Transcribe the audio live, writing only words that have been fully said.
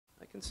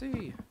can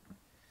see.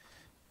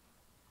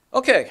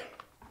 Okay,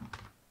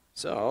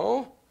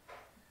 so,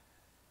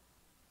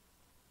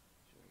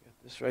 get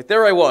this right.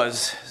 There I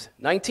was,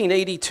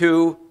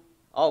 1982,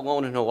 all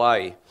alone in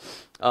Hawaii.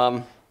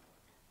 I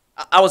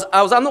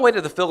was on the way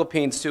to the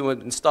Philippines to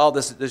install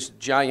this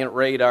giant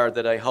radar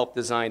that I helped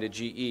design at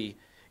GE.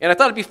 And I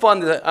thought it'd be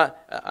fun to,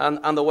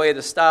 on the way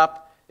to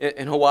stop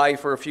in Hawaii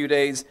for a few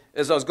days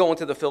as I was going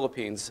to the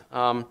Philippines.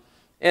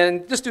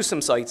 And just do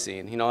some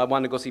sightseeing. You know, I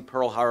wanted to go see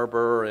Pearl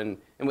Harbor, and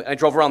I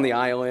drove around the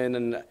island,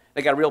 and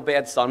I got a real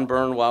bad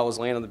sunburn while I was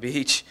laying on the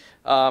beach.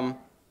 But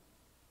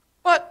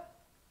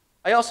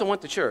I also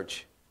went to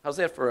church. How's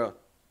that for a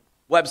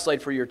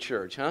website for your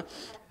church, huh?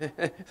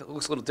 It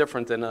looks a little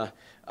different than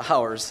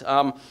ours.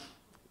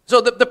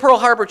 So the Pearl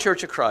Harbor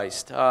Church of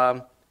Christ.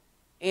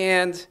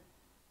 And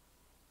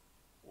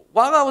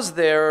while I was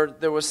there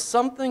was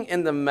something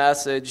in the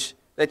message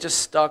that just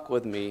stuck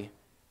with me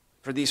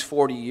for these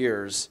 40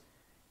 years.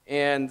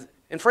 And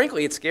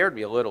frankly, it scared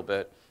me a little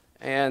bit.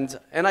 And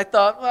I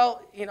thought,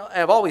 well, you know,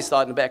 I've always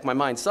thought in the back of my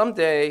mind,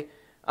 someday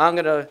I'm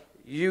going to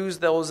use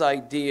those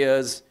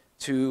ideas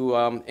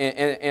to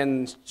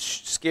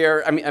share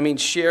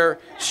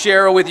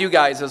it with you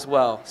guys as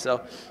well.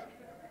 So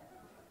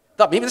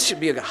thought maybe this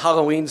should be a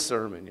Halloween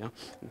sermon, you know.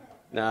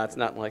 No, it's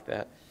not like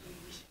that.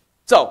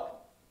 So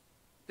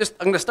I'm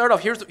going to start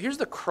off. Here's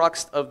the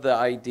crux of the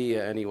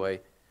idea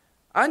anyway.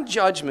 On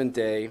Judgment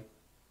Day,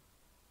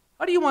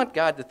 how do you want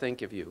God to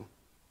think of you?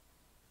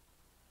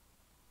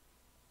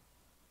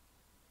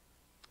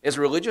 As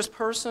a religious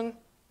person,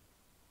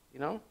 you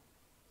know,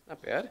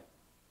 not bad.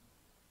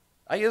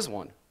 I is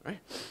one, right?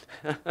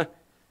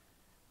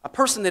 A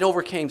person that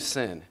overcame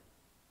sin.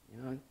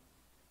 You know, I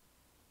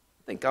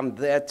think I'm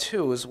that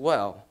too as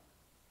well.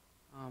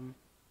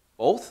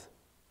 Both?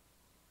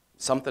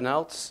 Something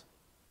else?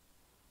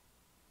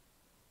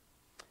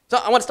 So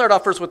I want to start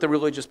off first with the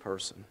religious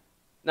person.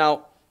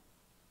 Now,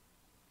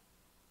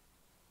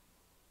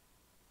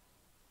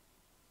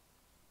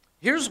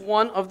 here's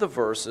one of the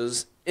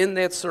verses in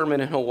that sermon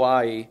in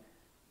Hawaii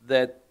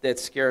that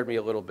scared me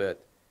a little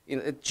bit. You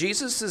know,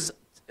 Jesus is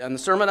on the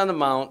Sermon on the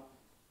Mount,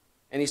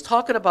 and he's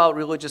talking about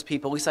religious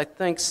people, at least I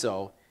think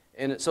so.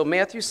 And so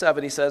Matthew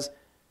 7, he says,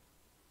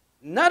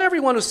 "Not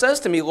everyone who says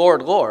to me,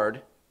 'Lord,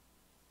 Lord,'"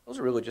 those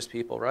are religious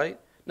people, right?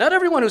 "Not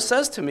everyone who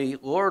says to me,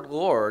 'Lord,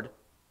 Lord,'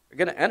 are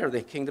going to enter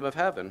the kingdom of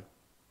heaven,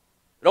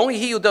 but only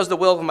he who does the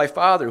will of my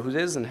Father who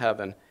is in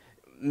heaven.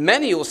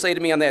 Many will say to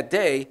me on that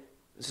day,"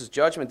 this is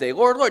Judgment Day,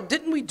 "Lord, Lord,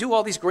 didn't we do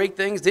all these great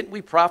things? Didn't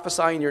we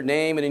prophesy in your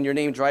name and in your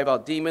name drive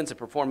out demons and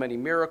perform many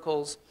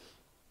miracles?"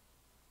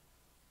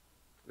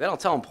 Then I'll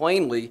tell them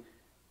plainly,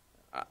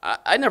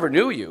 I never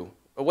knew you.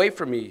 Away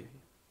from me,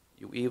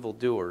 you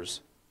evildoers.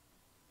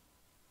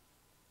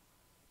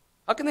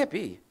 How can that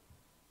be?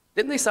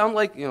 Didn't they sound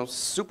like, you know,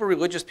 super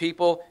religious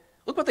people?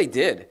 Look what they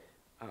did.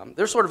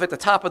 They're sort of at the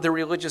top of their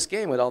religious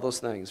game with all those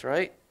things,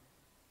 right?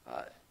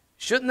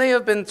 Shouldn't they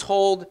have been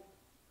told,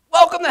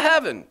 "Welcome to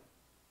heaven"?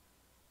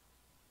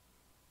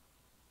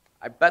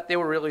 I bet they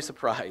were really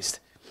surprised.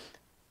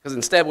 Because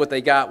instead what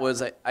they got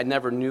was, I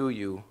never knew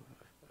you.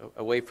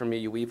 Away from me,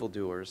 you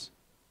evildoers.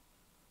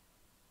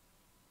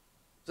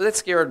 So that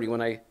scared me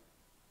when I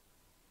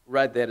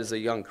read that as a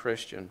young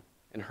Christian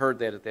and heard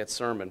that at that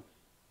sermon.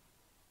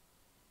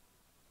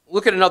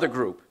 Look at another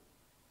group.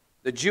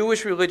 The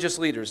Jewish religious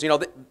leaders. You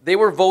know, they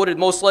were voted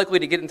most likely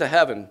to get into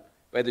heaven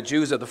by the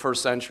Jews of the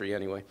first century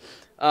anyway.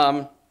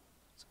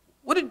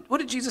 What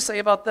did Jesus say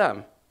about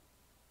them?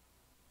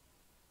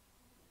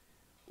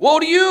 "Woe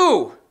to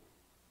you!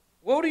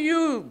 Woe to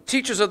you,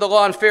 teachers of the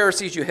law and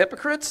Pharisees, you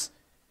hypocrites!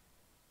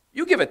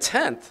 You give a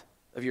tenth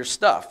of your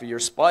stuff, your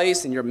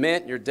spice and your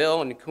mint and your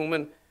dill and your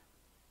cumin,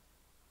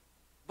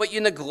 but you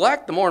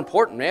neglect the more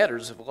important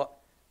matters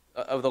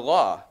of the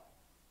law: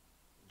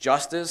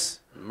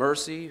 justice,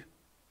 mercy,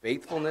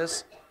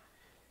 faithfulness.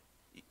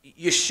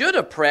 You should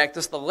have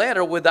practiced the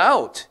latter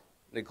without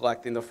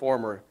neglecting the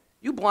former.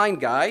 You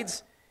blind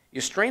guides, you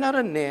strain out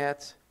a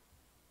gnat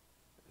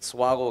and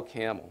swallow a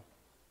camel."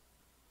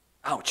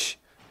 Ouch.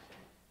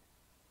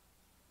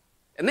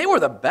 And they were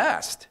the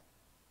best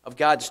of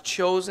God's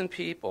chosen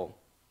people.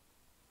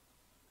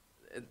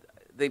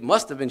 They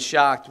must have been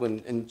shocked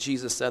when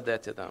Jesus said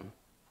that to them.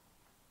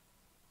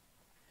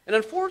 And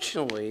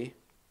unfortunately,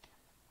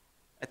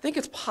 I think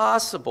it's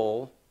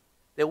possible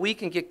that we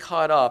can get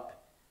caught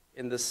up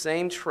in the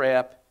same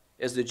trap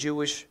as the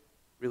Jewish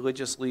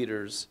religious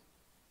leaders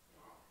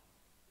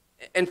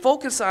and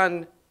focus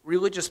on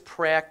religious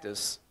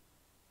practice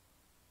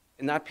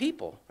and not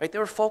people, right? They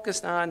were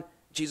focused on,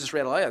 Jesus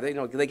read,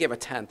 they gave a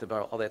tenth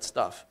about all that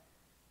stuff.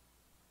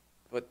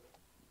 But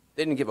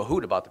they didn't give a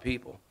hoot about the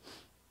people.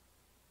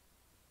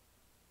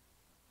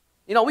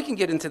 You know, we can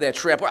get into that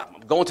trap. Well,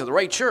 I'm going to the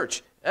right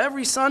church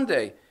every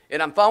Sunday,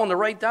 and I'm following the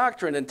right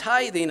doctrine and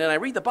tithing, and I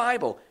read the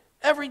Bible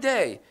every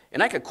day,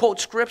 and I could quote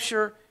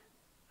Scripture.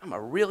 I'm a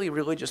really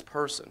religious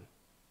person.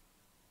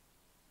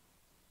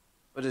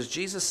 But as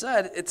Jesus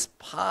said, it's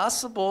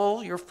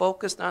possible you're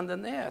focused on the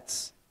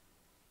gnats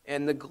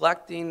and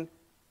neglecting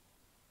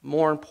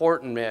more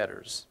important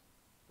matters,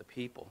 the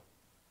people.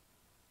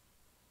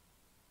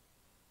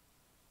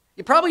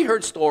 You probably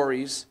heard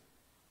stories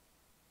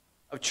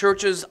of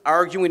churches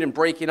arguing and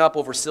breaking up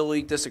over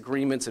silly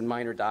disagreements and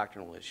minor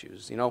doctrinal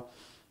issues. You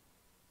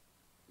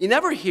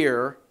never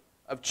hear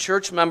of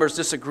church members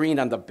disagreeing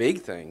on the big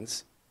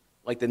things,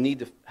 like the need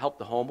to help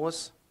the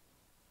homeless,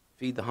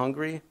 feed the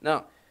hungry.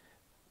 No.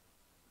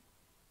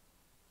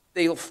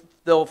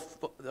 They'll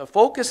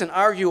focus and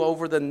argue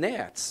over the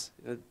gnats,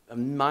 a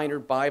minor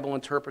Bible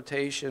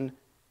interpretation,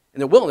 and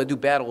they're willing to do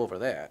battle over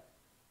that.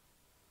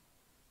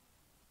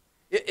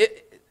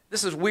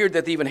 This is weird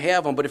that they even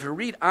have them, but if you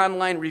read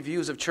online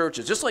reviews of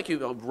churches, just like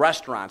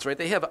restaurants, right?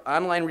 They have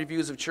online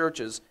reviews of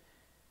churches.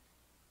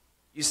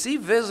 You see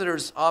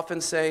visitors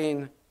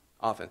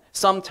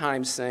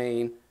sometimes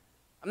saying,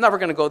 I'm never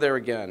going to go there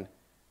again.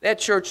 That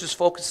church just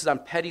focuses on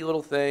petty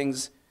little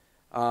things,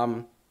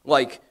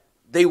 like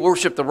they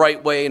worship the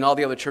right way and all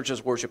the other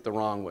churches worship the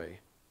wrong way.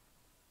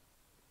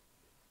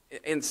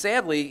 And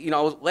sadly,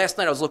 last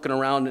night I was looking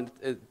around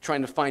and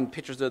trying to find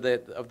pictures of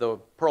the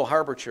Pearl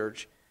Harbor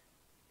Church,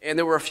 and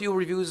there were a few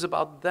reviews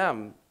about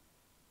them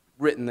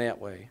written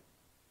that way.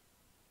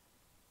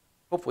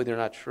 Hopefully they're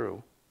not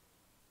true.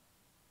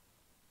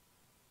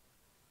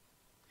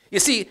 You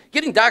see,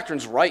 getting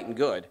doctrine's right and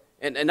good,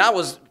 and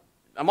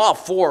I'm all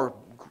for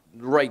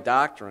the right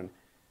doctrine,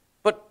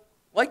 but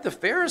like the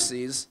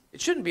Pharisees, it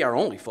shouldn't be our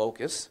only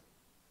focus.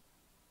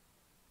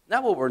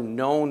 Not what we're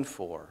known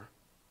for.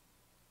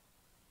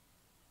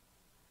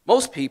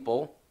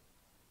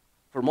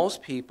 For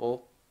most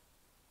people,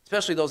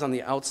 especially those on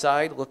the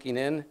outside looking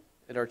in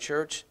at our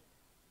church,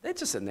 they're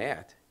just a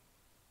gnat.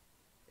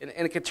 And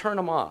it can turn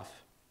them off.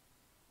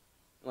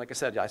 Like I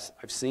said,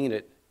 I've seen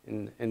it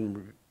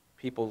in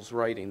people's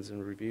writings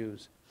and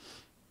reviews.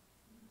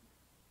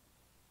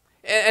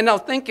 And now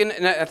thinking,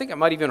 and I think I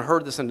might even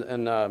heard this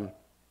in a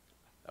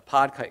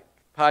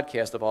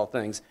podcast of all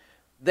things,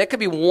 that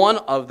could be one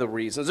of the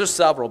reasons. There's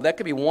several. That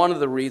could be one of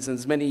the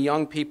reasons many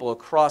young people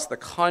across the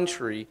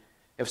country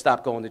have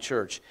stopped going to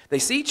church. They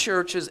see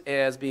churches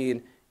as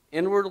being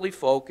inwardly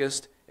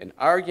focused and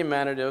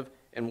argumentative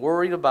and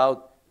worried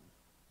about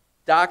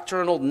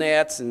doctrinal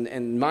gnats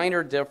and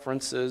minor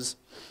differences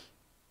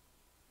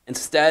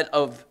instead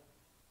of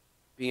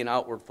being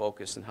outward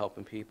focused and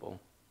helping people.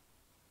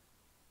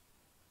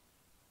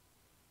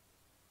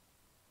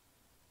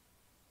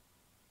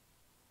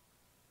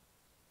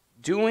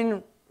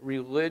 Doing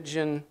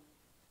religion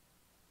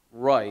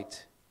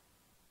right,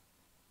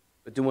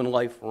 but doing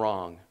life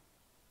wrong.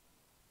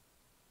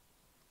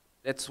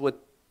 That's what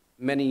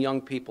many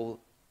young people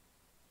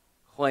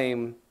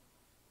claim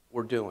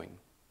we're doing.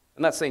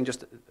 I'm not saying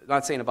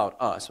about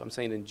us. I'm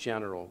saying in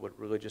general what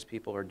religious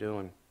people are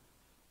doing.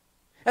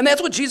 And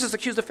that's what Jesus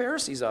accused the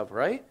Pharisees of,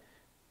 right?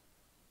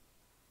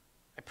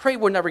 I pray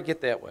we'll never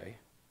get that way.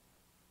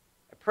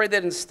 I pray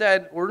that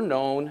instead we're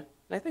known, and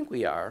I think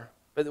we are,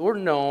 but we're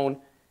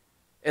known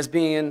as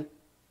being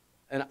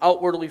an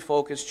outwardly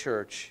focused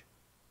church.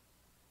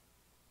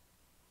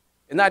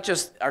 And not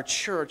just our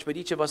church, but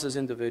each of us as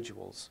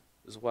individuals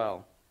as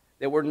well.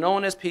 That we're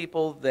known as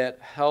people that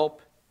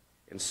help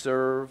and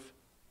serve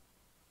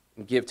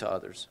and give to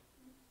others.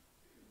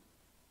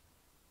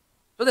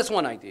 So that's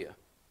one idea.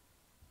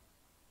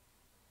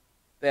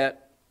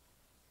 That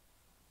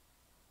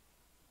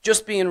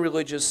just being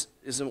religious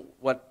isn't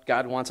what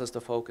God wants us to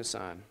focus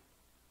on.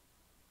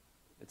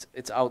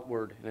 It's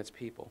outward and it's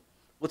people.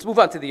 Let's move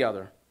on to the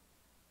other.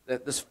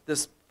 That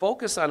this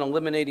focus on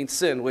eliminating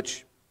sin,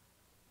 which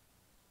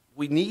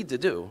we need to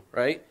do,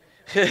 right?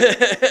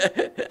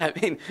 I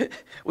mean,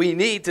 we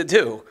need to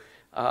do.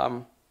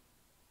 And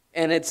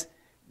it's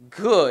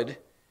good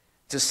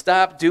to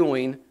stop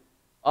doing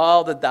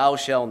all the thou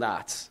shall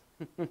nots.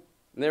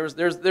 There's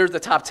the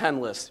top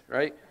 10 list,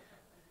 right?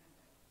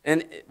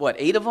 And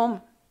 8 of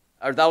them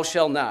are thou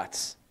shall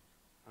nots.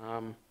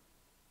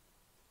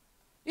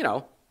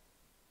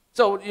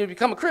 So you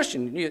become a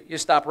Christian. You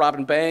stop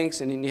robbing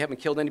banks, and you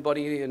haven't killed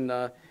anybody, and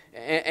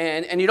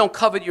you don't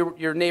covet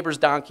your neighbor's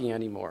donkey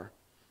anymore.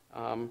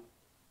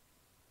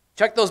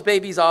 Check those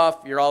babies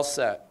off, you're all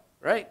set,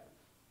 right?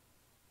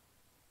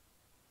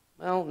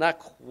 Well, not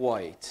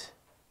quite.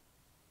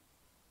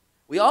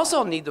 We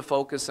also need to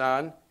focus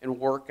on and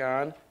work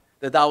on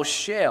the thou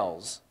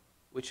shalls,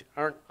 which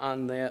aren't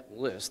on that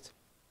list.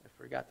 I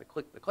forgot to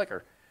click the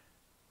clicker,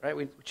 right?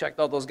 We checked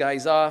all those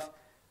guys off.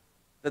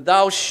 The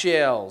thou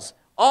shalls.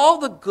 All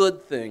the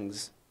good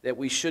things that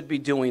we should be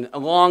doing,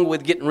 along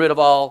with getting rid of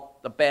all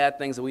the bad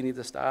things that we need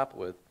to stop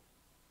with.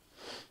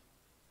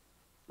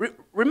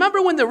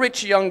 Remember when the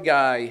rich young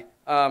guy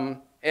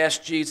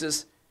asked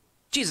Jesus,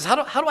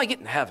 how do I get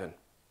in heaven?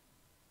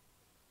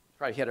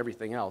 Probably had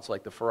everything else,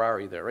 like the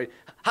Ferrari there, right?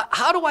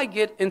 How do I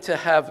get into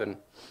heaven?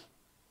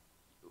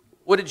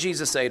 What did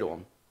Jesus say to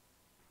him?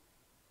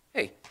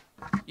 Hey,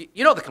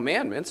 you know the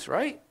commandments,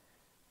 right?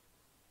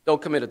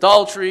 Don't commit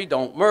adultery,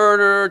 don't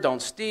murder,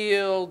 don't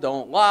steal,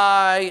 don't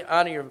lie,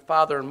 honor your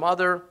father and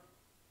mother.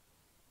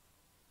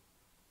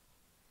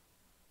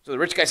 So the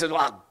rich guy says,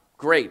 wow,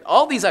 great.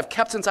 All these I've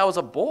kept since I was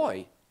a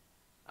boy.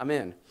 I'm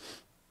in.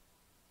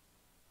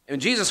 And when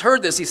Jesus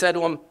heard this, he said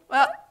to him,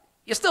 well,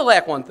 you still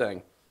lack one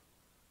thing.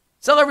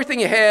 Sell everything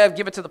you have,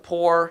 give it to the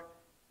poor,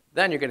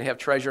 then you're going to have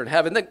treasure in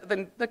heaven.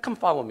 Then come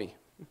follow me.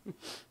 Of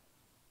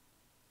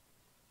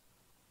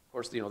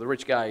course, the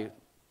rich guy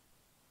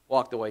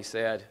walked away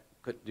sad,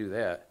 couldn't do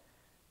that.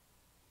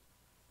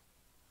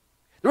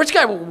 The rich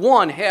guy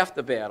won half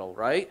the battle,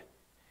 right?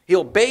 He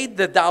obeyed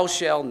the thou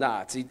shalt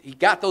nots. He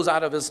got those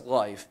out of his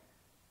life.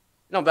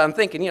 But I'm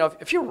thinking,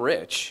 if you're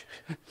rich,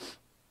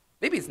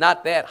 maybe it's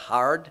not that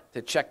hard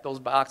to check those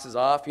boxes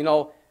off.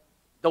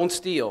 Don't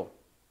steal.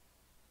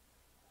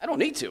 I don't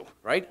need to,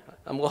 right?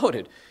 I'm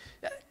loaded.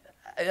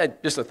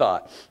 Just a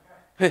thought.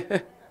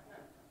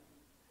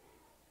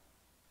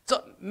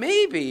 So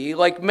maybe,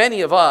 like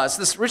many of us,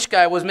 this rich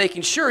guy was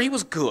making sure he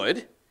was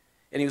good,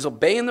 and he was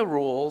obeying the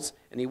rules,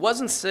 and he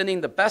wasn't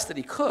sinning the best that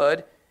he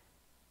could,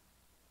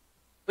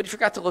 but he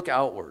forgot to look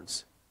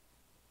outwards.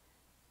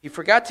 He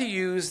forgot to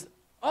use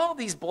all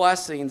these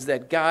blessings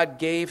that God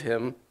gave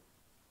him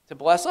to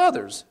bless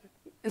others.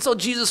 And so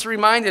Jesus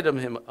reminded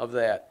him of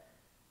that.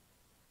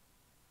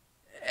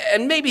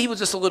 And maybe he was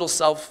just a little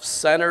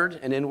self-centered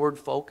and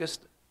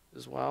inward-focused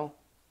as well.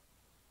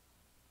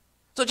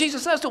 So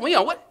Jesus says to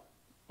him,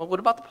 what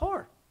about the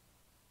poor?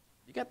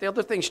 You got the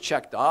other things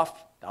checked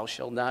off. Thou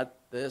shalt not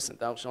this and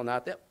thou shalt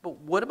not that. But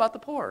what about the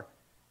poor?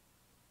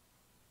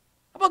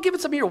 How about giving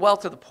some of your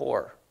wealth to the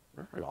poor?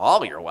 Or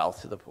all your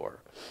wealth to the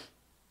poor?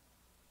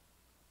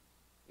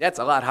 That's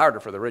a lot harder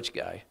for the rich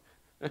guy.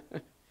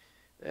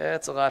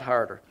 That's a lot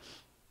harder.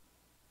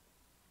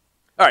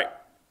 All right,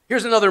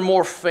 here's another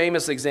more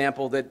famous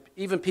example that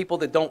even people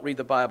that don't read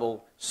the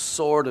Bible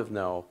sort of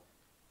know.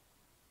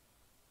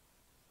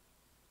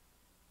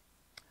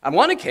 On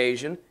one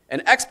occasion,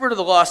 an expert of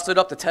the law stood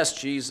up to test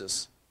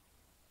Jesus.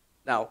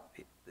 Now,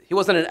 he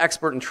wasn't an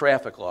expert in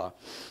traffic law.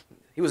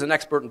 He was an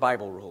expert in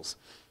Bible rules.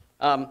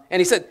 And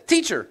he said,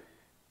 "Teacher,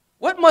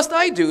 what must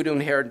I do to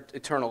inherit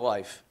eternal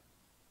life?"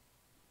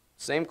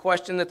 Same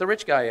question that the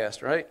rich guy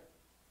asked, right?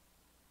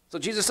 So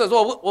Jesus says,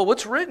 well,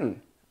 what's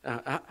written?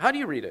 How do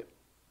you read it?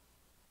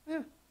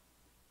 Yeah.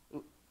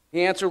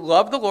 He answered,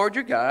 love the Lord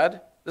your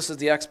God. This is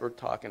the expert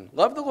talking.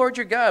 Love the Lord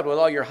your God with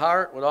all your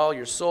heart, with all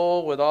your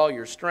soul, with all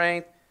your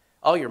strength,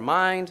 all your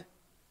mind.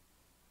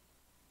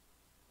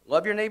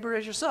 Love your neighbor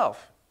as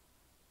yourself.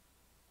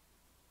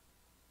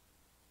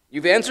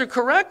 You've answered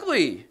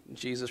correctly,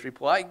 Jesus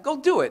replied. Go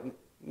do it, and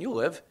you'll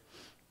live.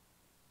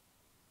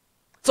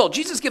 So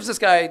Jesus gives this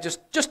guy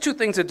just two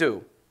things to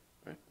do.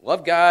 Right?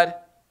 Love God,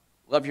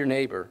 love your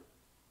neighbor.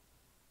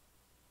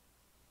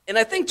 And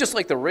I think just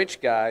like the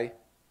rich guy,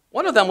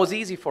 one of them was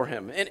easy for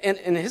him. And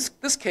in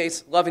this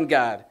case, loving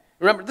God.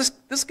 Remember,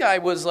 this guy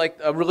was like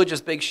a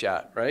religious big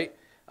shot, right?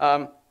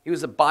 He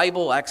was a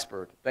Bible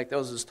expert. In fact, that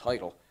was his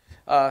title.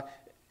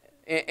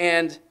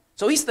 And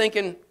so he's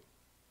thinking,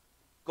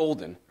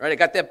 golden, right? I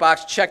got that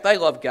box checked. I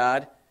love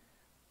God.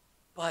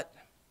 But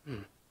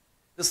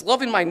this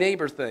loving my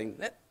neighbor thing,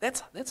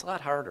 that's a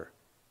lot harder.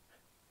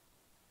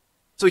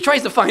 So he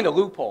tries to find a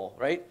loophole,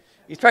 right?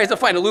 He tries to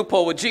find a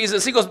loophole with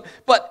Jesus. He goes,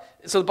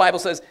 so the Bible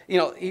says,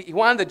 he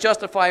wanted to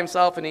justify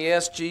himself, and he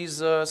asked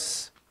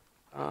Jesus,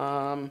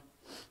 what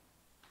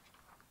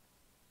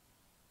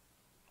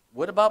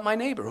about my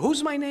neighbor?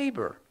 Who's my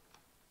neighbor?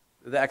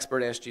 The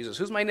expert asked Jesus,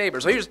 who's my neighbor?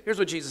 So here's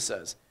what Jesus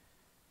says.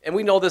 And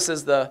we know this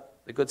is the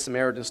Good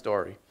Samaritan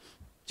story.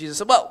 Jesus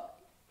said, well,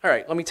 all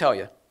right, let me tell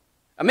you.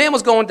 A man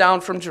was going down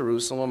from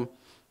Jerusalem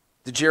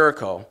to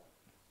Jericho,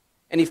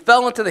 and he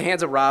fell into the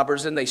hands of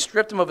robbers, and they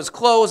stripped him of his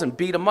clothes and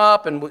beat him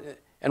up and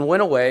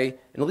went away,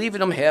 and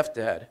leaving him half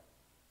dead.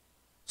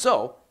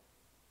 So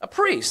a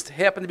priest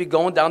happened to be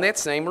going down that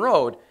same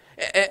road,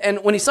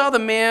 and when he saw the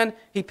man,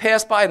 he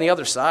passed by on the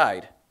other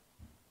side.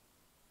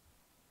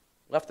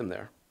 Left him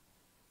there.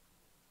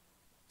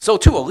 So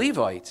too a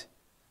Levite,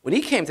 when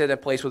he came to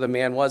that place where the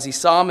man was, he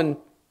saw him and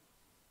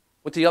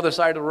went to the other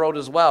side of the road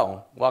as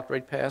well, walked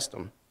right past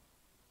him.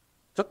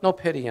 Took no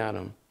pity on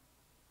him.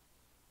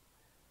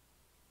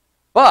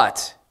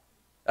 But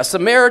a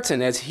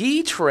Samaritan, as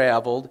he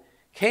traveled,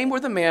 came where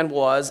the man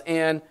was,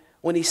 and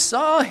when he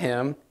saw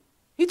him,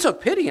 he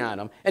took pity on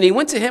him. And he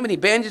went to him, and he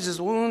bandaged his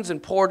wounds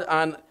and poured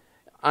on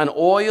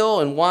oil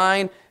and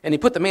wine, and he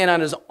put the man on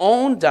his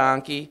own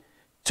donkey,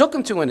 took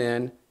him to an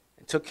inn,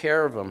 and took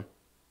care of him.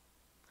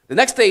 The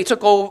next day he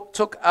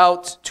took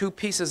out 2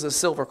 pieces of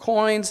silver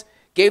coins,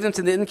 gave them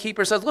to the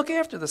innkeeper, says, look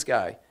after this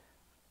guy.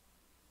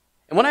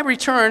 And when I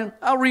return,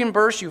 I'll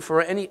reimburse you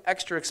for any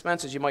extra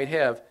expenses you might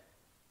have.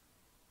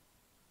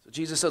 So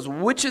Jesus says,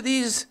 which of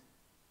these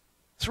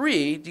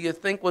 3 do you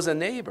think was a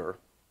neighbor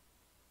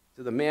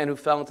to the man who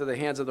fell into the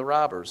hands of the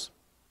robbers?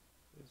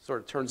 It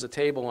sort of turns the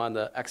table on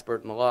the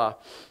expert in the law.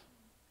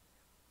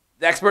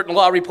 The expert in the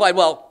law replied,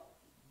 well,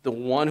 the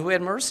one who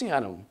had mercy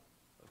on him,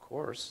 of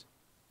course.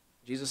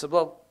 Jesus said,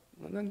 well,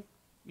 then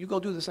you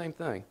go do the same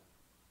thing.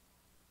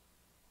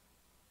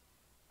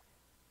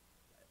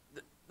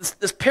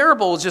 This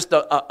parable is just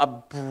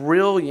a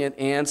brilliant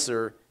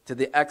answer to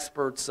the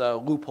expert's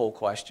loophole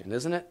question,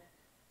 isn't it?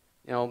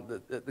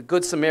 The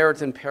Good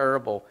Samaritan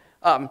parable.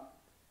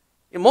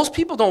 Most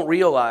people don't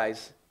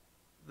realize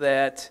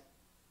that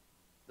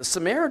the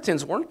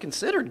Samaritans weren't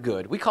considered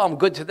good. We call them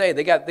good today.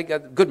 They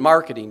got good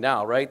marketing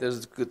now, right?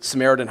 There's good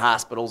Samaritan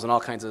hospitals and all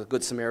kinds of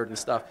good Samaritan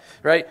stuff,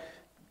 right?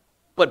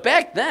 But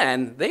back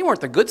then, they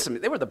weren't the good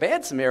Samaritans. They were the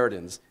bad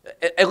Samaritans,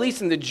 at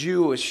least in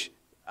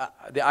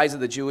the eyes of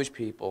the Jewish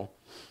people.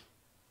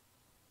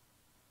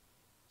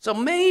 So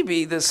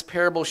maybe this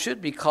parable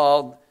should be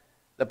called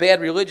the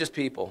bad religious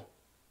people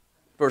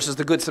versus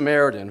the good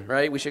Samaritan,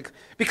 right?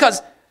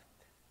 Because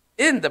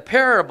in the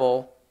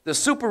parable, the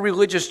super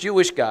religious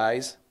Jewish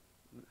guys,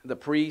 the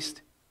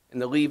priest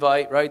and the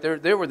Levite, right?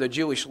 They were the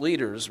Jewish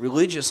leaders,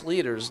 religious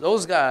leaders.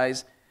 Those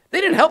guys, they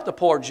didn't help the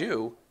poor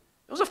Jew.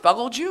 It was a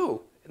fellow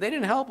Jew. They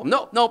didn't help him.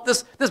 No,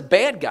 this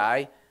bad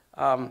guy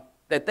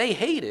that they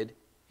hated,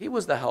 he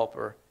was the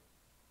helper.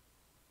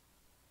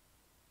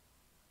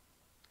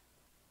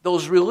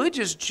 Those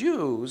religious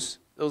Jews,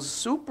 those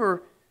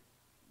super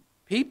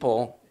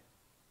people,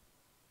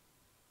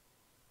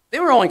 they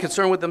were only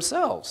concerned with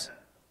themselves,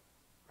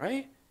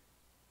 right?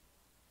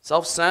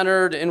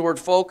 Self-centered, inward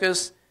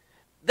focus.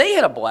 They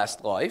had a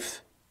blessed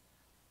life.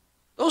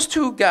 Those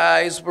two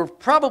guys were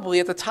probably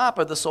at the top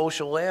of the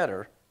social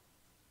ladder,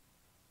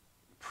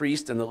 the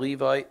priest and the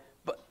Levite,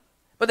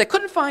 but they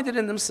couldn't find it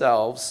in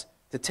themselves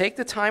to take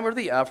the time or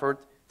the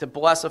effort to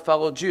bless a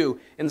fellow Jew.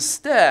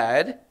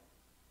 Instead,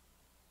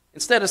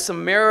 a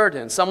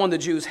Samaritan, someone the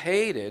Jews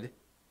hated,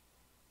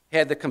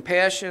 had the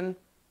compassion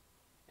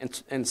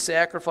and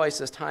sacrificed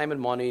his time and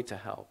money to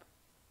help.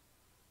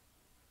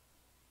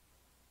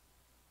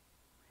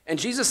 And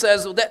Jesus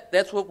says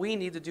that's what we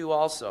need to do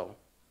also.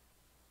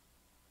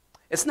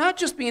 It's not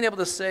just being able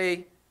to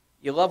say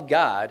you love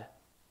God,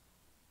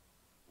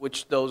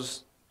 which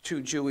those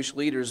two Jewish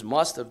leaders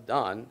must have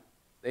done.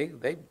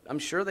 I'm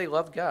sure they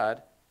loved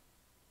God.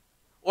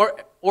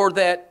 Or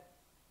that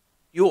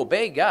you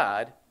obey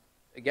God.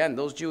 Again,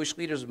 those Jewish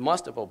leaders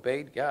must have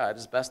obeyed God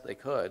as best they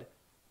could.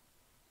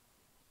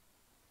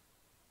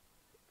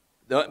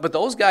 But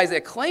those guys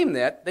that claim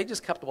that, they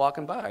just kept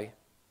walking by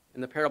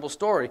in the parable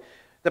story.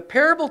 The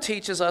parable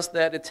teaches us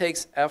that it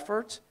takes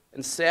effort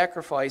and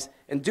sacrifice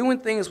and doing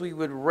things we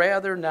would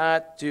rather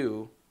not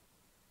do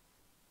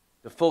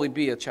to fully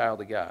be a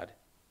child of God.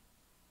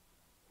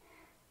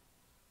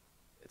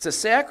 It's a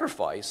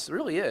sacrifice, it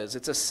really is.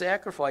 It's a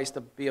sacrifice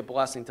to be a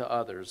blessing to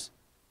others.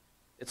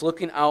 It's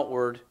looking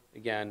outward,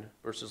 again,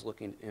 versus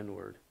looking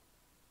inward.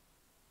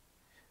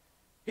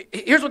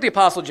 Here's what the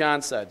Apostle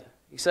John said.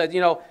 He said,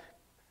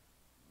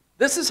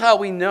 this is how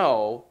we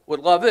know what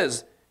love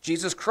is.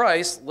 Jesus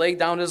Christ laid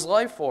down his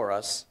life for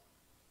us.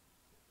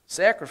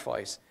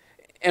 Sacrifice.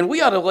 And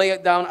we ought to lay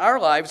down our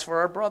lives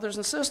for our brothers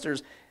and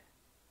sisters.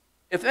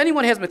 If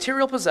anyone has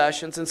material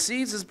possessions and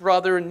sees his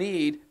brother in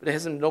need, but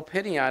has no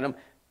pity on him,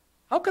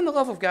 how can the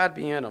love of God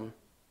be in him?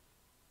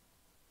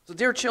 So,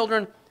 dear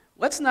children,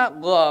 let's not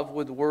love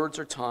with words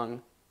or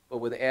tongue, but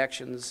with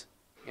actions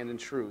and in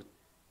truth.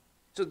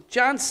 So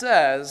John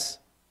says,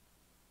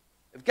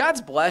 if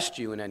God's blessed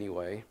you in any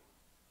way,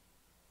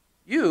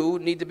 you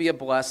need to be a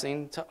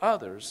blessing to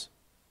others.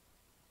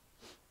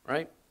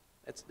 Right?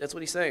 That's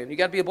what he's saying. You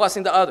got to be a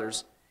blessing to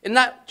others. And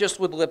not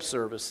just with lip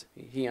service.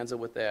 He ends it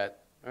with that.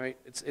 All right?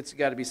 It's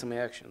got to be some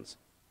actions.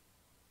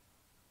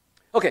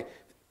 Okay.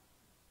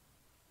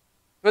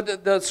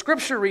 But the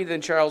scripture reading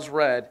Charles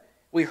read,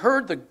 we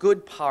heard the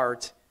good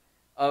part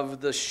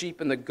of the sheep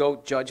and the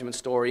goat judgment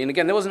story. And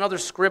again, there was another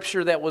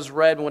scripture that was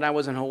read when I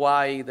was in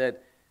Hawaii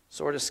that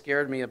sort of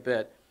scared me a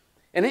bit.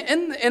 And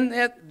in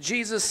that,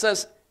 Jesus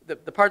says, the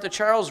part that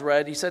Charles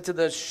read, he said to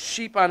the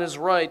sheep on his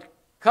right,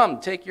 come,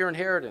 take your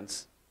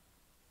inheritance.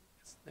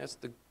 That's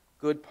the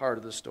good part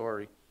of the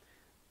story.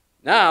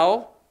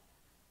 Now,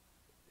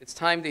 it's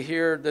time to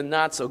hear the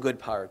not-so-good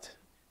part,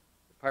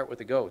 the part with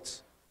the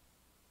goats.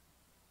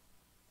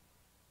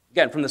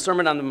 Again, from the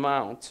Sermon on the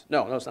Mount.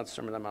 No, it's not the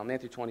Sermon on the Mount,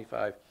 Matthew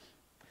 25.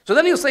 So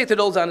then he'll say to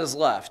those on his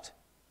left,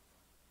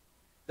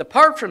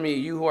 depart from me,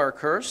 you who are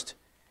cursed,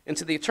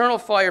 into the eternal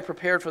fire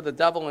prepared for the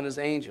devil and his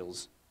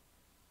angels.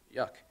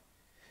 Yuck.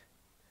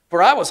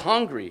 For I was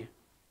hungry,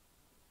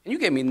 and you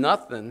gave me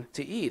nothing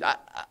to eat.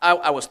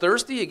 I was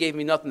thirsty, you gave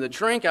me nothing to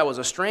drink. I was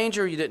a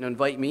stranger, you didn't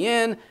invite me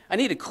in. I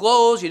needed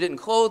clothes, you didn't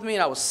clothe me.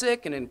 And I was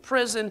sick and in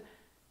prison.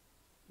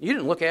 You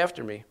didn't look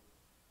after me.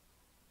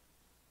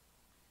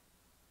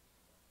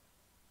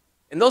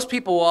 And those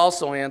people will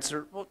also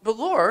answer, but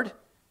Lord,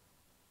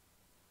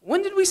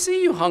 when did we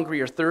see you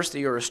hungry or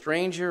thirsty or a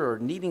stranger or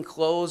needing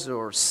clothes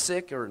or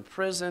sick or in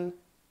prison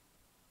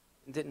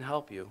and didn't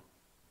help you?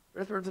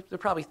 They're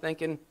probably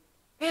thinking,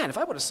 man, if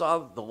I would have saw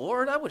the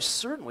Lord, I would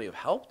certainly have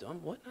helped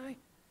him, wouldn't I?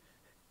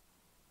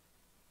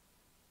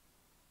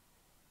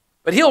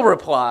 But he'll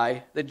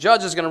reply, the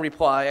judge is going to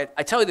reply,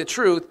 I tell you the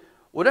truth,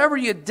 whatever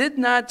you did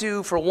not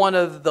do for one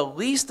of the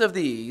least of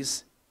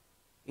these,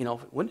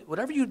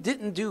 whatever you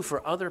didn't do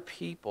for other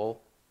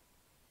people,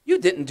 you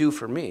didn't do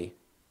for me.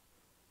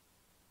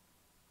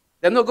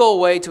 Then they'll go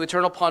away to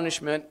eternal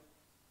punishment,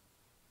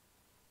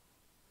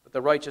 but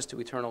the righteous to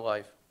eternal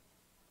life.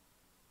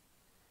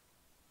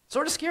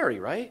 Sort of scary,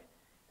 right?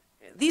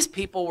 These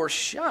people were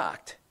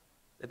shocked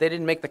that they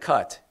didn't make the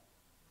cut.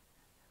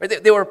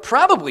 Right? They were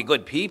probably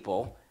good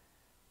people.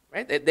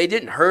 Right? They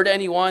didn't hurt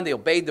anyone. They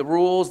obeyed the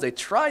rules. They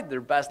tried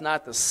their best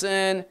not to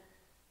sin.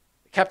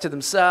 They kept to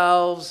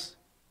themselves.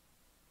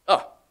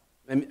 Oh,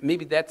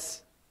 maybe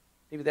that's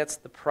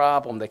the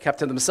problem. They kept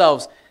to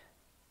themselves.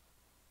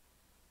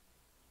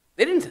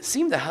 They didn't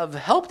seem to have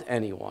helped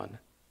anyone.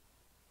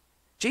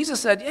 Jesus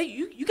said, hey,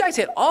 you guys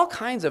had all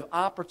kinds of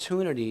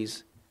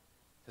opportunities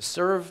to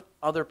serve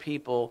other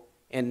people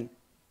and,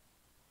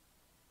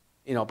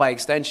 by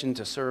extension,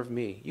 to serve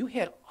me. You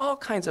had all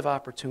kinds of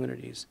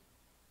opportunities,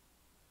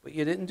 but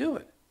you didn't do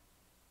it.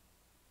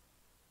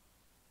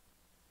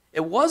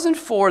 It wasn't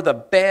for the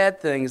bad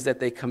things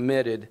that they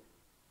committed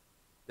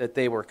that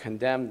they were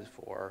condemned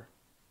for.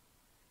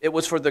 It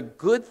was for the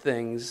good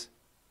things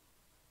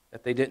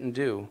that they didn't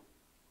do.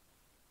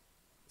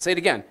 Say it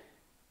again.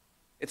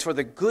 It's for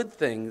the good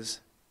things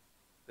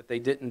that they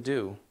didn't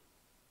do.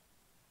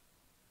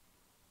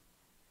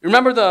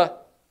 Remember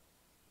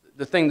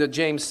the thing that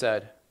James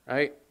said,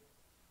 right?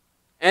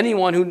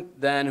 Anyone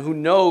who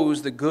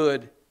knows the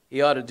good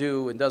he ought to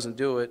do and doesn't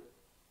do it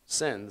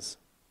sins.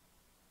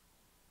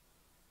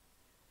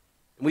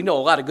 We know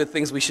a lot of good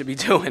things we should be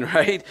doing,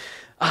 right?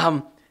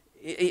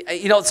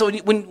 So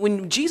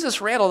when Jesus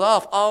rattled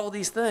off all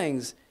these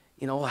things,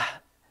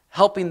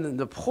 helping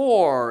the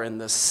poor and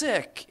the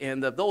sick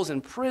and those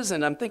in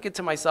prison, I'm thinking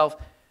to myself,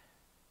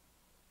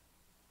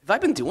 have I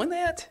been doing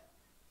that?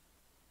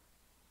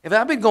 Have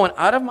I been going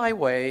out of my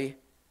way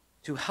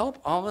to help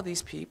all of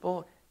these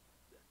people,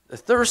 the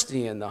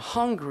thirsty and the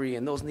hungry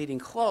and those needing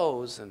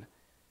clothes? And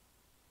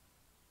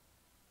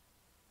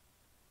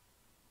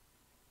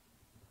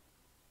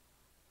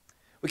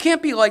we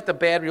can't be like the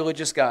bad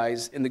religious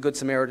guys in the Good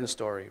Samaritan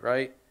story,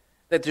 right?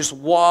 That just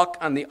walk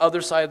on the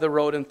other side of the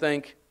road and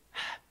think,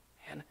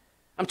 man,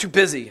 I'm too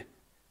busy.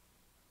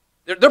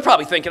 They're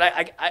probably thinking,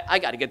 I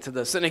got to get to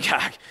the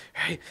synagogue.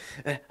 Right?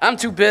 I'm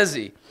too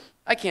busy.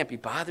 I can't be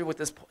bothered with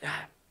this.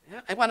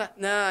 I want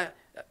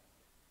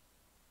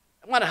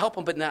to help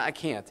them, but I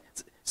can't.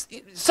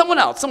 Someone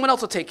else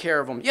will take care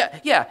of them.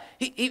 Yeah.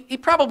 He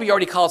probably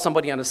already called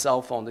somebody on his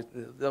cell phone.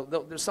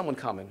 There's someone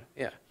coming.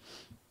 Yeah.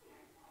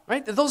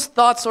 Right? Do those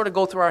thoughts sort of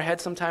go through our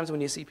heads sometimes when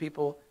you see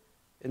people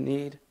in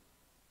need?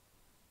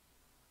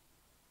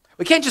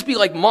 We can't just be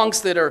like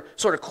monks that are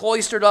sort of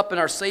cloistered up in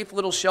our safe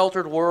little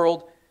sheltered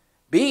world,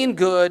 being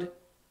good,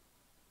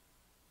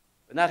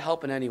 but not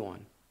helping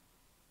anyone.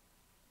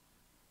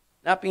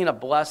 Not being a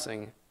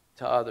blessing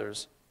to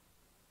others.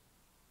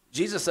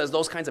 Jesus says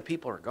those kinds of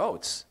people are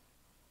goats.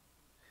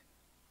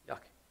 Yuck.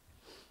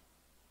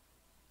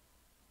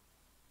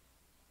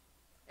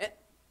 And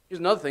here's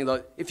another thing,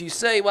 though. If you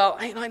say, well,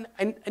 I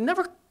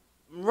never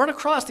run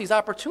across these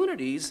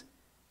opportunities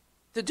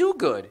to do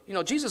good.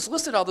 Jesus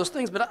listed all those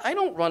things, but I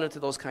don't run into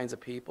those kinds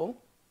of people.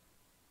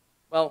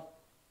 Well,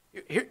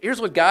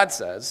 here's what God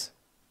says.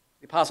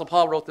 The Apostle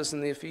Paul wrote this in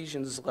the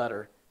Ephesians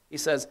letter. He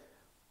says,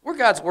 we're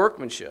God's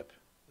workmanship.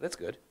 That's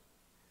good.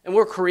 And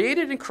we're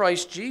created in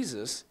Christ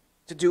Jesus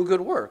to do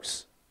good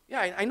works.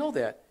 Yeah, I know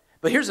that.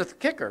 But here's the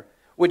kicker,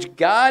 which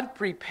God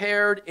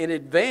prepared in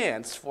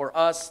advance for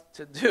us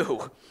to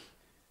do.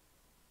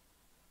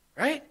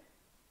 Right?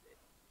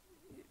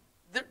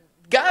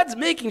 God's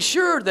making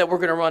sure that we're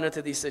going to run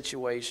into these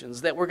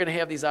situations, that we're going to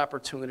have these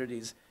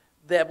opportunities,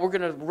 that we're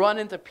going to run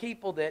into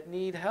people that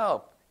need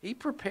help. He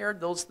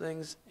prepared those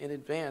things in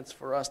advance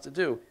for us to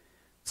do.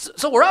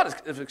 So we're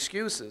out of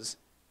excuses.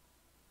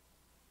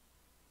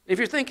 If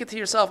you're thinking to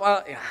yourself,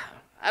 I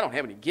don't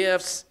have any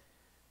gifts.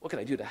 What can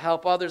I do to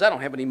help others? I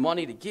don't have any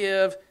money to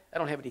give. I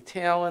don't have any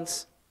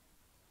talents.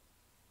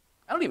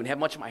 I don't even have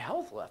much of my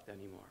health left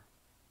anymore.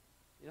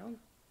 You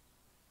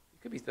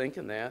could be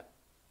thinking that.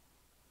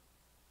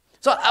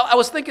 So I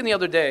was thinking the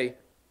other day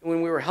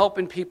when we were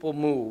helping people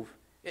move,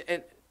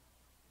 and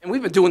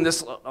we've been doing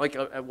this like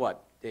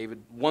what,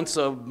 David? Once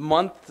a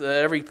month,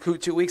 every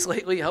 2 weeks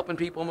lately, helping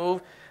people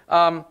move.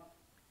 And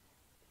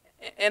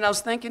I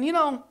was thinking,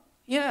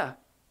 there's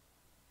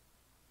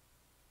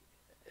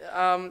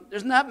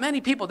not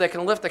many people that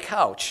can lift a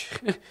couch.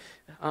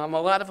 A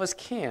lot of us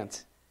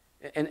can't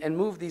and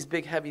move these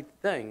big, heavy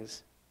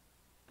things.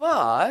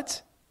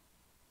 But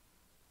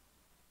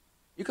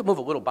you could move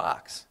a little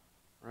box,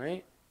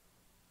 right?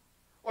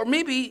 Or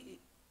maybe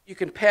you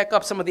can pack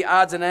up some of the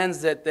odds and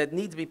ends that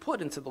need to be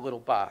put into the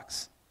little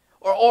box.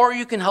 Or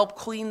you can help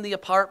clean the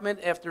apartment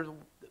after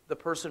the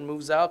person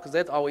moves out, because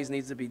that always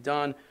needs to be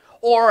done.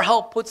 Or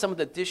help put some of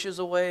the dishes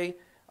away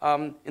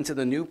into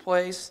the new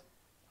place.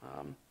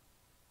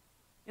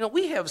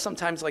 We have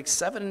sometimes like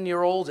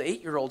 7-year-olds,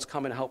 8-year-olds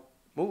come and help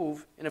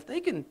move. And if they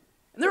can,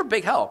 and they're a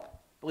big help,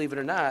 believe it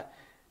or not.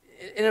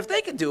 And if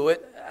they can do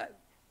it,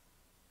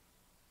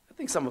 I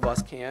think some of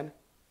us can.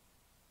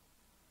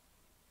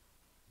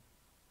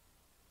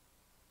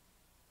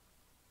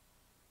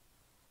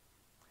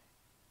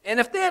 And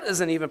if that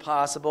isn't even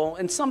possible,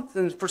 and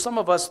for some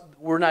of us,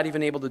 we're not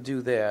even able to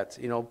do that,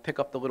 pick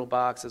up the little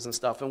boxes and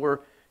stuff, and we're,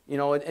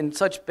 in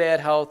such bad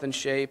health and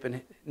shape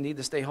and need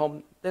to stay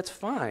home, that's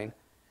fine.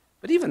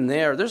 But even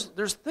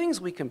there's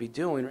things we can be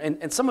doing,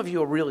 and some of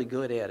you are really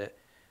good at it.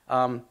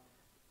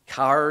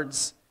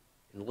 cards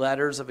and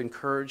letters of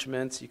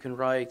encouragement you can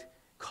write,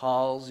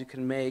 calls you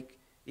can make,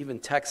 even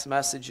text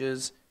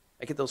messages.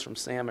 I get those from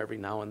Sam every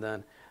now and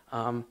then.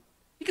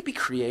 You could be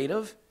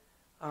creative.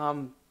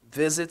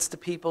 Visits to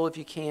people if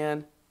you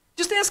can.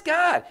 Just ask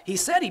God. He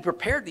said he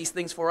prepared these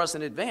things for us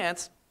in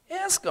advance.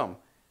 Ask him.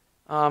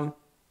 What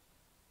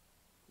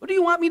do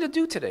you want me to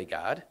do today,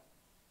 God?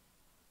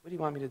 What do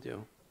you want me to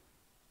do?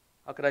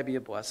 How could I be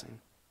a blessing?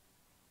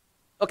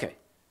 Okay,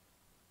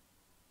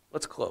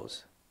 let's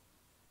close.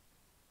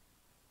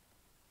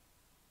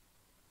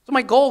 So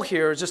my goal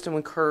here is just to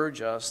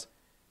encourage us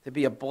to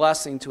be a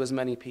blessing to as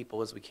many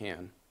people as we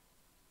can.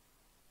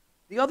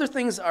 The other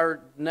things are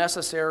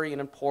necessary and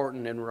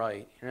important and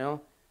right,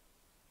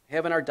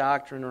 having our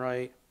doctrine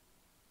right,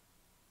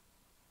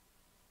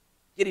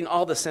 getting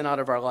all the sin out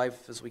of our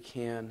life as we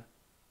can,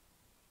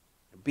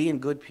 being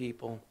good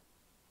people.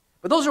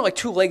 But those are like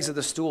two legs of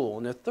the stool,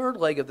 and the third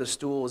leg of the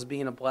stool is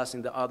being a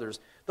blessing to others.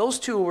 Those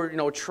two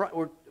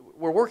we're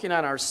working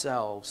on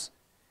ourselves,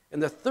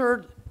 and the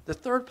third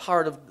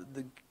part of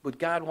what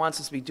God wants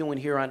us to be doing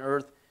here on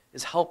earth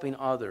is helping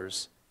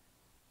others.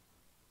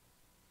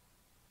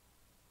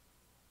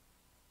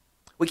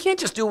 We can't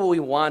just do what we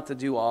want to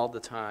do all the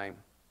time.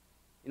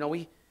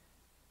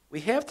 We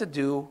have to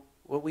do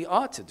what we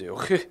ought to do,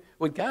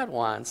 what God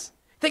wants.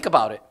 Think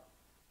about it.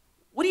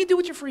 What do you do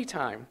with your free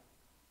time?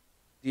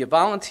 Do you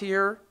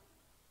volunteer,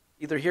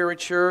 either here at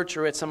church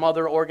or at some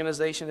other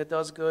organization that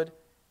does good?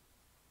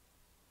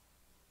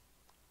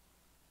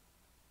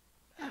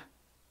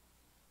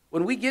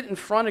 When we get in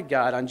front of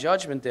God on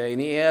Judgment Day and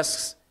he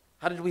asks,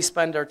 how did we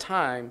spend our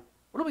time?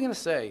 What are we going to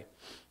say?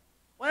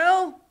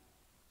 Well,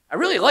 I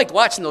really liked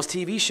watching those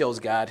TV shows,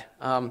 God.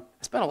 I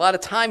spent a lot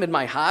of time in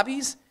my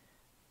hobbies.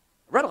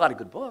 I read a lot of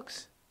good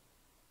books.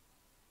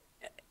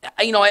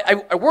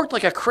 I worked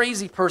like a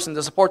crazy person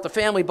to support the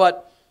family,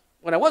 but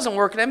when I wasn't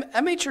working,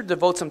 I made sure to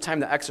devote some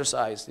time to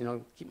exercise,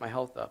 keep my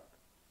health up.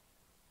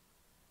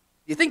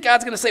 Do you think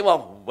God's going to say,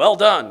 well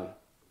done,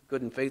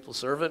 good and faithful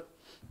servant?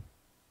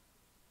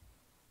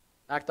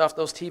 Knocked off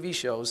those TV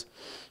shows.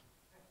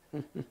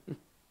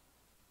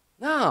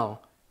 No.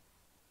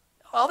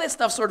 All that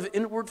stuff's sort of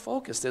inward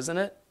focused, isn't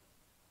it?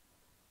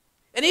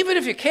 And even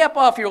if you cap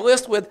off your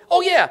list with,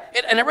 oh yeah,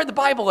 and I read the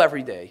Bible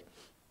every day.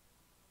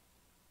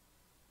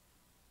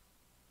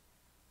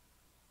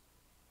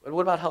 But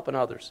what about helping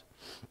others?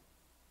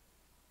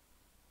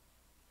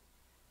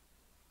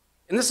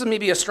 And this is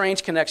maybe a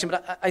strange connection,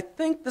 but I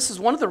think this is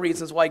one of the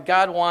reasons why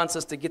God wants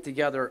us to get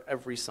together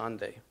every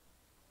Sunday.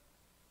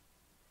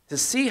 To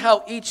see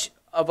how each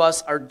of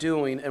us are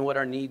doing and what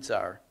our needs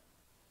are.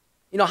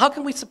 How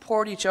can we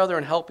support each other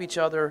and help each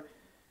other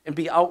and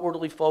be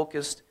outwardly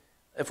focused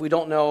if we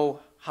don't know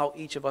how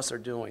each of us are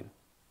doing?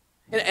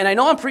 And I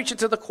know I'm preaching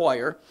to the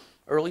choir,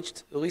 or at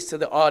least to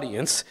the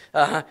audience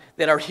that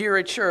are here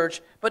at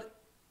church, but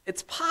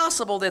it's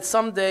possible that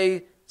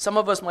someday some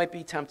of us might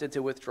be tempted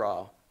to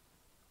withdraw,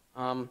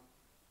 to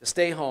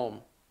stay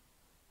home,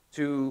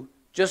 to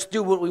just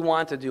do what we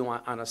want to do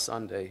on a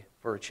Sunday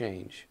for a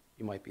change,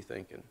 you might be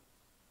thinking.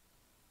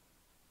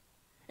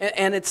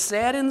 And it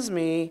saddens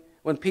me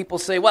when people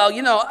say,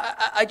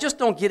 I just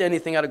don't get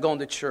anything out of going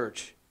to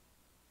church.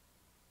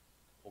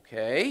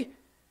 Okay.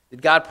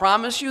 Did God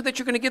promise you that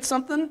you're going to get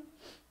something?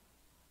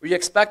 Were you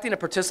expecting a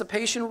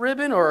participation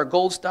ribbon or a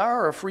gold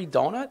star or a free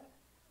donut?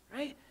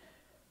 Right?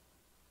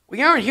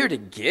 We aren't here to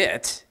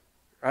get,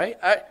 right?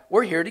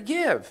 We're here to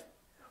give.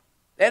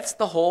 That's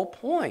the whole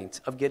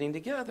point of getting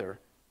together.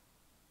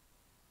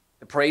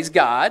 To praise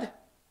God,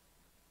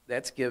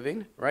 that's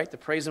giving, right? To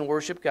praise and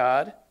worship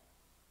God,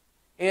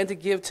 and to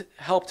give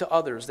help to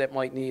others that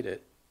might need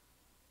it.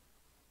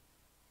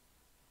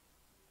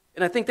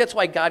 And I think that's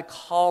why God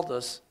called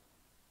us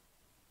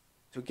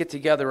to get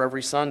together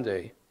every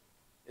Sunday,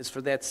 is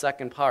for that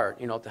second part,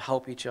 to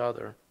help each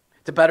other,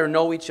 to better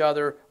know each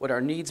other, what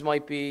our needs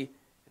might be,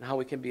 and how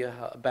we can be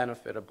a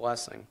benefit, a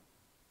blessing.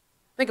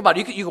 Think about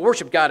it. You can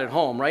worship God at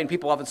home, right? And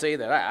people often say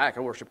that, I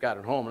can worship God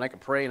at home, and I can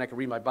pray, and I can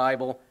read my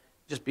Bible.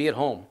 Just be at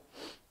home.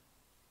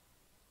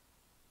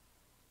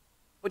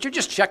 But you're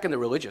just checking the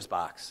religious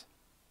box,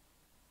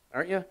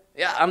 aren't you?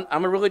 Yeah,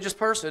 I'm a religious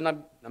person.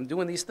 I'm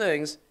doing these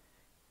things.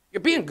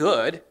 You're being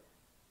good.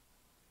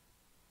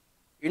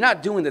 You're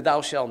not doing the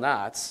thou shalt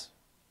nots.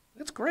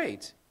 That's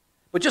great.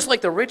 But just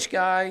like the rich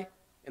guy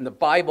and the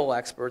Bible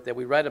expert that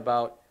we read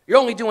about, you're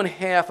only doing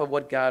half of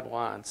what God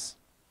wants,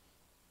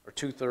 or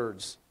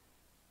 2/3.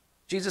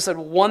 Jesus said,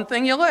 one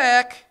thing you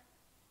lack.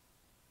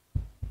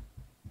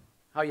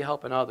 How are you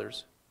helping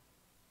others?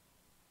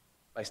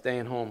 By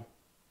staying home.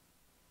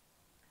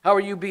 How are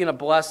you being a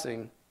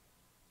blessing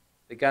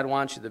that God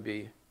wants you to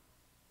be?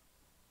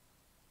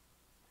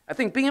 I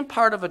think being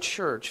part of a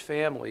church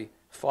family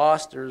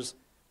fosters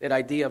that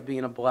idea of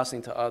being a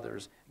blessing to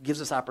others. It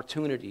gives us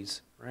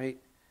opportunities, right?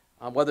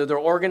 Whether they're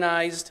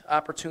organized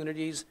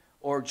opportunities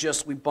or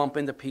just we bump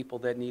into people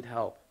that need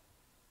help.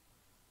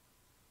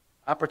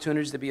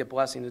 Opportunities to be a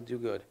blessing, to do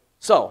good.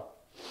 So,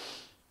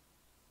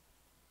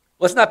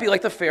 let's not be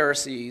like the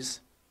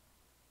Pharisees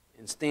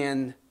and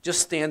stand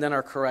on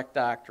our correct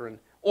doctrine.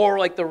 or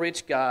like the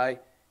rich guy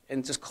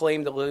and just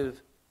claim to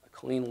live a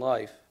clean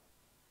life.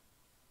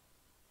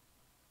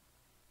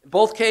 In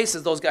both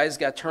cases, those guys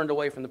got turned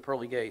away from the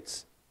pearly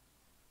gates.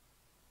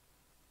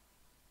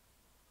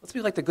 Let's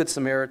be like the Good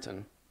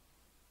Samaritan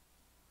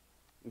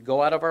and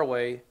go out of our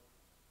way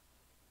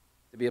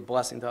to be a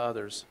blessing to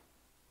others.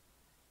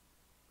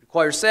 It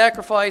requires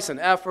sacrifice and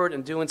effort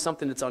and doing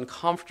something that's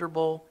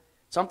uncomfortable,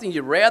 something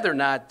you'd rather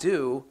not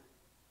do.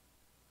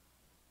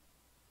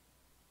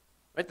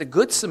 Right? The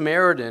Good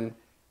Samaritan,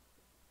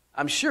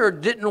 I'm sure,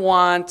 didn't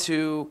want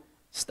to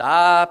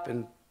stop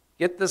and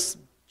get this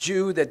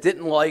Jew that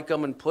didn't like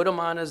him and put him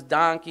on his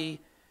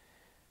donkey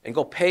and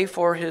go pay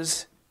for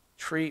his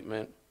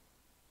treatment.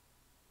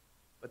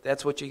 But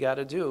that's what you got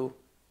to do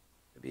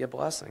to be a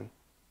blessing.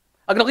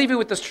 I'm going to leave you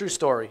with this true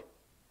story.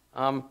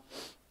 And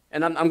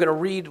I'm going to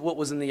read what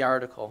was in the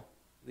article.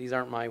 These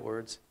aren't my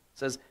words. It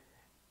says,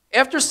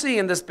 after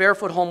seeing this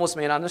barefoot homeless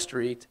man on the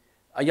street,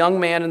 a young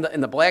man in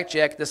the black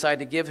jacket decided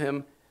to give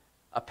him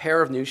a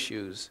pair of new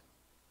shoes.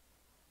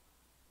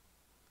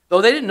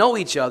 Though they didn't know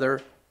each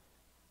other,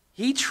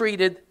 he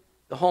treated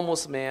the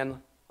homeless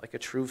man like a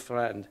true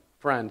friend.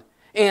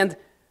 And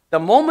the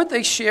moment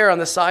they share on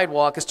the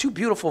sidewalk is too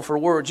beautiful for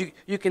words.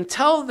 You can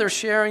tell they're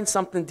sharing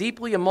something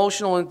deeply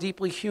emotional and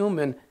deeply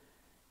human.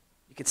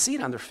 You can see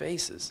it on their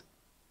faces.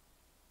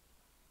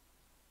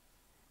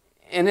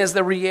 And as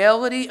the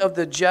reality of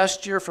the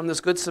gesture from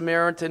this Good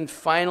Samaritan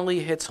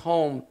finally hits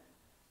home,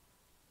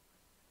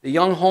 the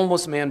young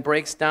homeless man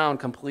breaks down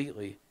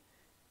completely.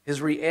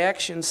 His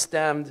reaction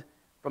stemmed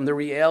from the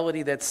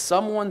reality that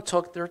someone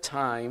took their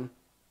time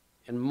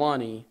and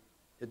money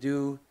to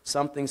do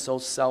something so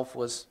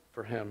selfless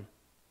for him.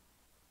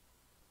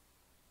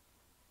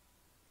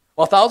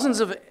 While thousands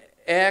of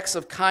acts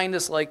of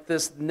kindness like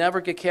this never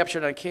get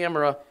captured on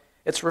camera,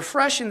 it's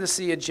refreshing to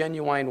see a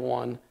genuine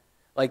one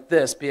like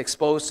this be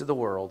exposed to the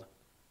world.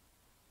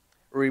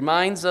 It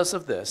reminds us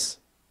of this.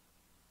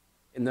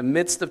 In the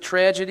midst of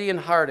tragedy and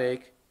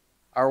heartache,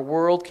 our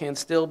world can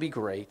still be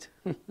great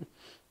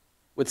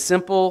with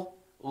simple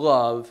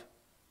love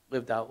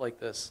lived out like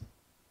this.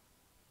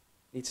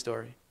 Neat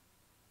story.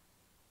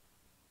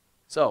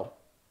 So,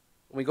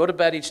 when we go to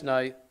bed each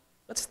night,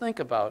 let's think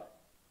about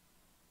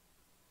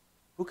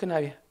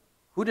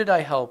who did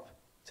I help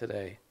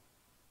today?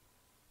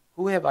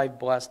 Who have I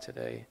blessed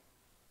today?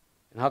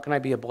 And how can I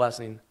be a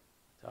blessing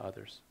to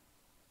others?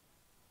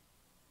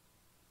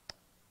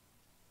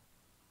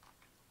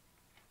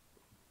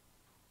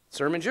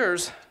 Sermon's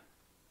yours.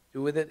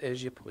 Do with it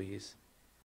as you please.